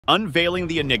Unveiling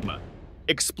the Enigma,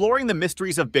 exploring the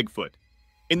mysteries of Bigfoot.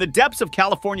 In the depths of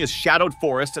California's shadowed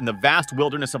forests and the vast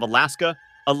wilderness of Alaska,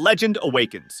 a legend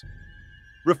awakens.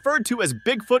 Referred to as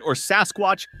Bigfoot or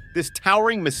Sasquatch, this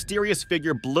towering, mysterious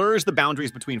figure blurs the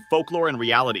boundaries between folklore and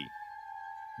reality.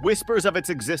 Whispers of its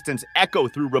existence echo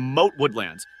through remote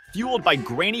woodlands, fueled by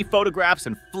grainy photographs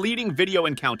and fleeting video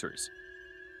encounters.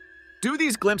 Do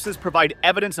these glimpses provide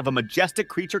evidence of a majestic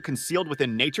creature concealed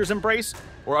within nature's embrace,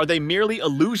 or are they merely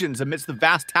illusions amidst the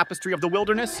vast tapestry of the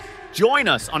wilderness? Join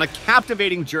us on a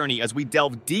captivating journey as we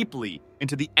delve deeply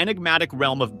into the enigmatic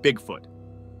realm of Bigfoot.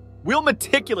 We'll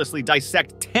meticulously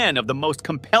dissect 10 of the most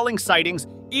compelling sightings,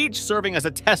 each serving as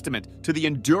a testament to the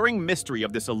enduring mystery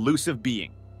of this elusive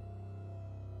being.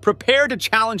 Prepare to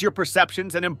challenge your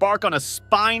perceptions and embark on a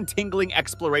spine-tingling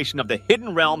exploration of the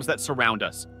hidden realms that surround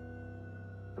us.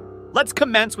 Let's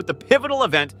commence with the pivotal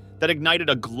event that ignited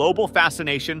a global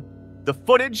fascination, the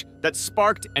footage that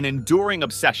sparked an enduring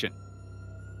obsession.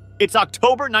 It's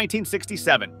October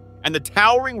 1967, and the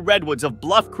towering redwoods of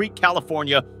Bluff Creek,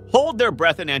 California hold their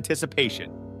breath in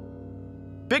anticipation.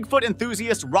 Bigfoot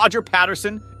enthusiasts Roger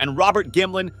Patterson and Robert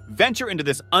Gimlin venture into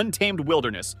this untamed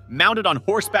wilderness, mounted on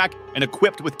horseback and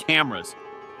equipped with cameras.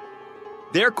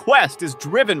 Their quest is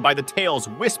driven by the tales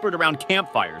whispered around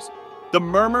campfires, the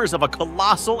murmurs of a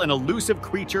colossal and elusive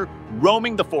creature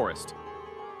roaming the forest.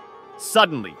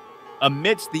 Suddenly,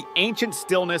 amidst the ancient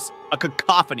stillness, a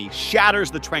cacophony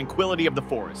shatters the tranquility of the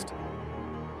forest.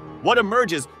 What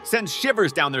emerges sends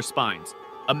shivers down their spines,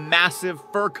 a massive,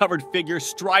 fur-covered figure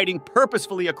striding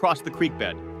purposefully across the creek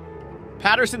bed.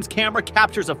 Patterson's camera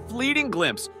captures a fleeting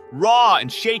glimpse, raw and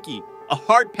shaky, a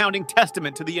heart-pounding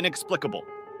testament to the inexplicable.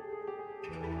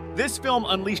 This film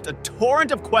unleashed a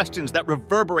torrent of questions that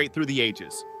reverberate through the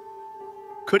ages.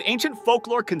 Could ancient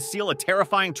folklore conceal a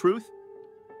terrifying truth?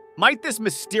 Might this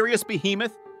mysterious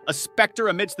behemoth, a specter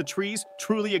amidst the trees,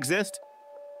 truly exist?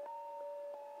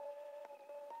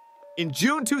 In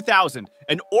June 2000,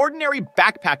 an ordinary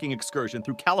backpacking excursion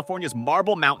through California's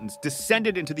Marble Mountains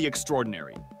descended into the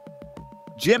extraordinary.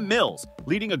 Jim Mills,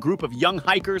 leading a group of young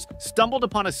hikers, stumbled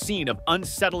upon a scene of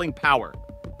unsettling power.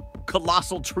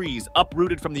 Colossal trees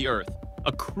uprooted from the earth,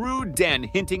 a crude den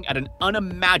hinting at an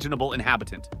unimaginable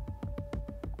inhabitant.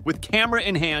 With camera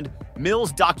in hand,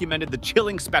 Mills documented the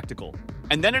chilling spectacle,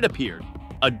 and then it appeared.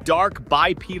 A dark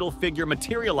bipedal figure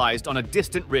materialized on a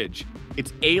distant ridge,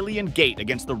 its alien gait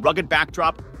against the rugged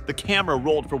backdrop. The camera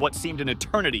rolled for what seemed an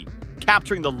eternity,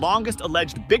 capturing the longest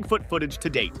alleged Bigfoot footage to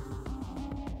date.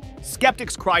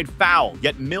 Skeptics cried foul,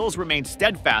 yet Mills remained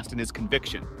steadfast in his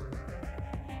conviction.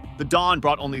 The dawn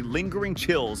brought only lingering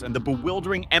chills and the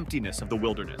bewildering emptiness of the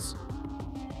wilderness.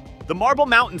 The Marble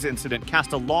Mountains incident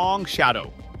cast a long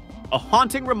shadow, a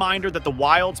haunting reminder that the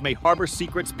wilds may harbor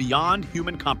secrets beyond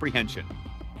human comprehension.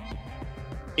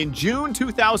 In June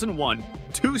 2001,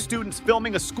 two students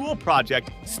filming a school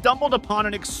project stumbled upon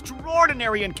an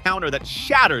extraordinary encounter that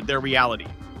shattered their reality.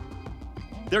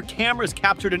 Their cameras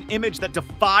captured an image that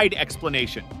defied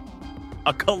explanation.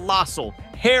 A colossal,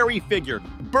 hairy figure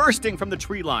bursting from the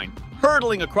tree line,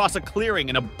 hurtling across a clearing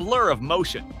in a blur of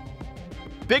motion.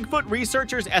 Bigfoot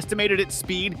researchers estimated its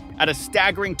speed at a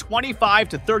staggering 25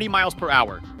 to 30 miles per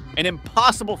hour, an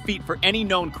impossible feat for any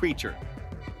known creature.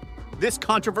 This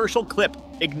controversial clip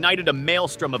ignited a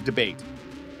maelstrom of debate.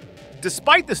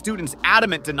 Despite the students'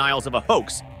 adamant denials of a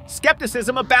hoax,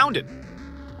 skepticism abounded.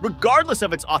 Regardless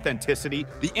of its authenticity,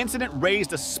 the incident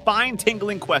raised a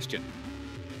spine-tingling question.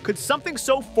 Could something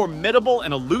so formidable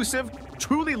and elusive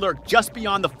truly lurk just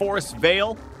beyond the forest's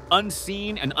veil,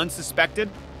 unseen and unsuspected?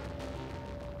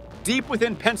 Deep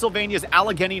within Pennsylvania's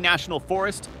Allegheny National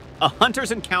Forest, a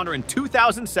hunter's encounter in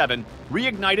 2007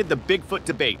 reignited the Bigfoot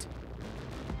debate.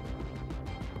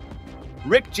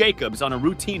 Rick Jacobs, on a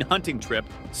routine hunting trip,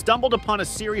 stumbled upon a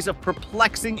series of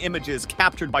perplexing images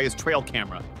captured by his trail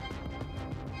camera.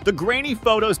 The grainy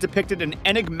photos depicted an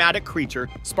enigmatic creature,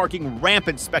 sparking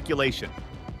rampant speculation.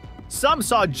 Some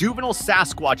saw juvenile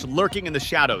Sasquatch lurking in the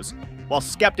shadows, while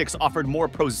skeptics offered more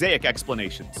prosaic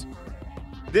explanations.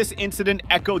 This incident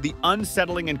echoed the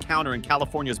unsettling encounter in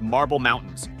California's Marble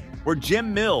Mountains, where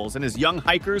Jim Mills and his young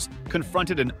hikers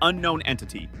confronted an unknown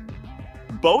entity.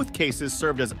 Both cases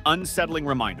served as unsettling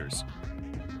reminders.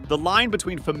 The line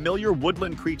between familiar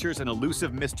woodland creatures and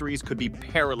elusive mysteries could be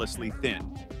perilously thin.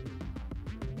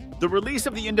 The release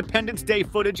of the Independence Day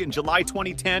footage in July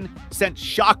 2010 sent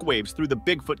shockwaves through the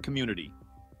Bigfoot community.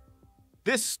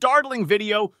 This startling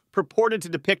video purported to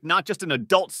depict not just an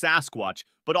adult Sasquatch,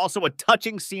 but also a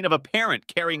touching scene of a parent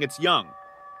carrying its young.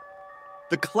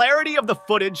 The clarity of the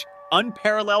footage,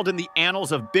 unparalleled in the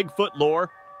annals of Bigfoot lore,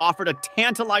 offered a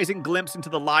tantalizing glimpse into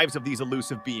the lives of these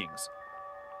elusive beings.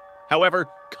 However,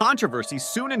 controversy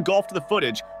soon engulfed the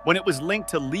footage when it was linked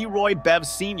to Leroy Bev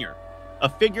Sr., a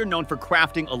figure known for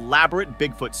crafting elaborate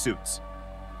Bigfoot suits.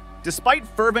 Despite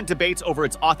fervent debates over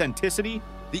its authenticity,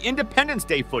 the Independence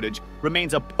Day footage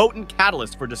remains a potent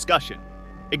catalyst for discussion,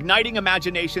 igniting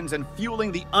imaginations and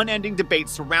fueling the unending debate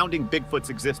surrounding Bigfoot's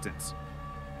existence.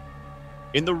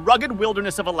 In the rugged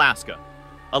wilderness of Alaska,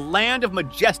 a land of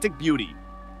majestic beauty,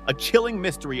 a chilling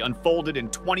mystery unfolded in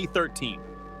 2013.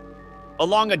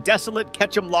 Along a desolate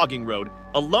Ketchum logging road,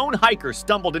 a lone hiker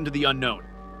stumbled into the unknown.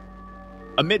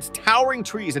 Amidst towering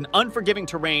trees and unforgiving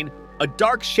terrain, a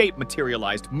dark shape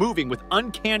materialized, moving with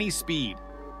uncanny speed.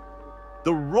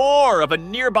 The roar of a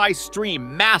nearby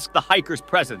stream masked the hiker's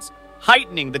presence,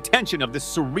 heightening the tension of this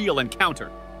surreal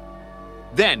encounter.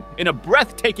 Then, in a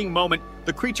breathtaking moment,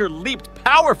 the creature leaped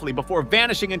powerfully before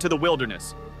vanishing into the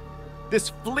wilderness. This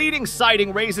fleeting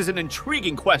sighting raises an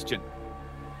intriguing question.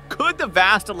 Could the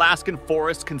vast Alaskan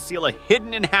forest conceal a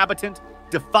hidden inhabitant,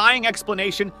 defying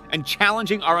explanation and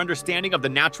challenging our understanding of the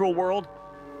natural world?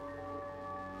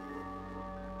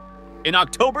 In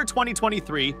October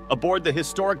 2023, aboard the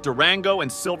historic Durango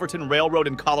and Silverton Railroad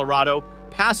in Colorado,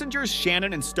 passengers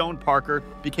Shannon and Stone Parker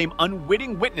became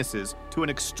unwitting witnesses to an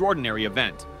extraordinary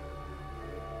event.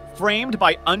 Framed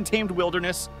by untamed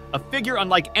wilderness, a figure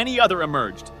unlike any other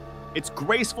emerged, its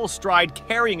graceful stride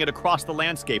carrying it across the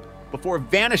landscape before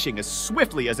vanishing as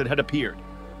swiftly as it had appeared.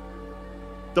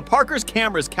 The Parkers'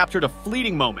 cameras captured a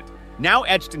fleeting moment, now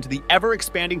etched into the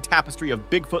ever-expanding tapestry of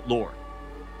Bigfoot lore.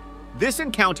 This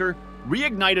encounter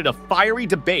reignited a fiery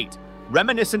debate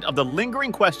reminiscent of the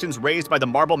lingering questions raised by the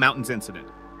Marble Mountains incident.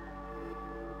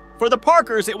 For the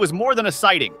Parkers, it was more than a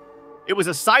sighting. It was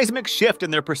a seismic shift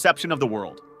in their perception of the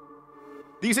world.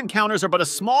 These encounters are but a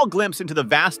small glimpse into the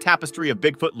vast tapestry of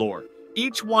Bigfoot lore,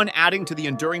 each one adding to the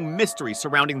enduring mystery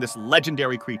surrounding this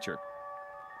legendary creature.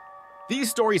 These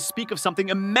stories speak of something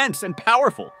immense and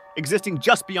powerful, existing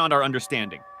just beyond our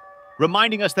understanding,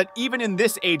 reminding us that even in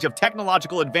this age of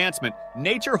technological advancement,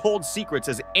 nature holds secrets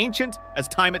as ancient as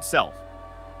time itself.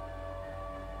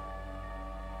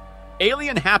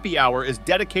 Alien Happy Hour is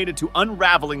dedicated to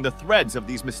unraveling the threads of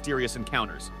these mysterious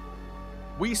encounters.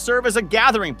 We serve as a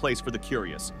gathering place for the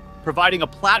curious, providing a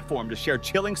platform to share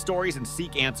chilling stories and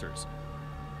seek answers.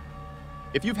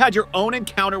 If you've had your own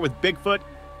encounter with Bigfoot,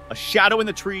 a shadow in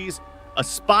the trees, a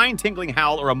spine-tingling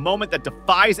howl, or a moment that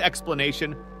defies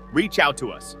explanation, reach out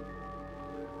to us.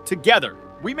 Together,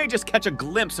 we may just catch a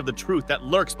glimpse of the truth that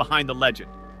lurks behind the legend.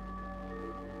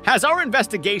 Has our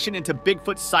investigation into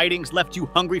Bigfoot sightings left you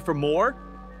hungry for more?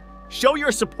 Show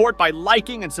your support by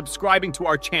liking and subscribing to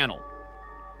our channel.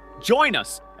 Join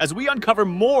us as we uncover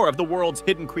more of the world's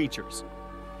hidden creatures.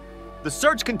 The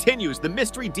search continues, the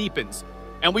mystery deepens,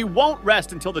 and we won't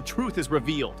rest until the truth is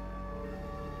revealed.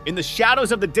 In the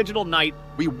shadows of the digital night,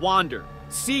 we wander,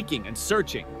 seeking and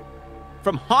searching.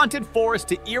 From haunted forests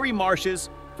to eerie marshes,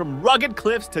 from rugged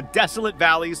cliffs to desolate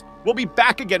valleys, we'll be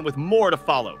back again with more to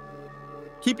follow.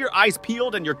 Keep your eyes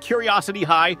peeled and your curiosity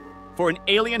high. For an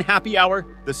alien happy hour,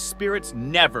 the spirits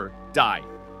never die.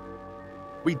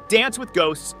 We dance with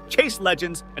ghosts, chase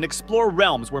legends, and explore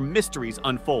realms where mysteries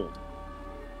unfold.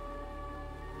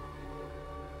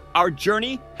 Our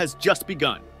journey has just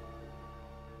begun.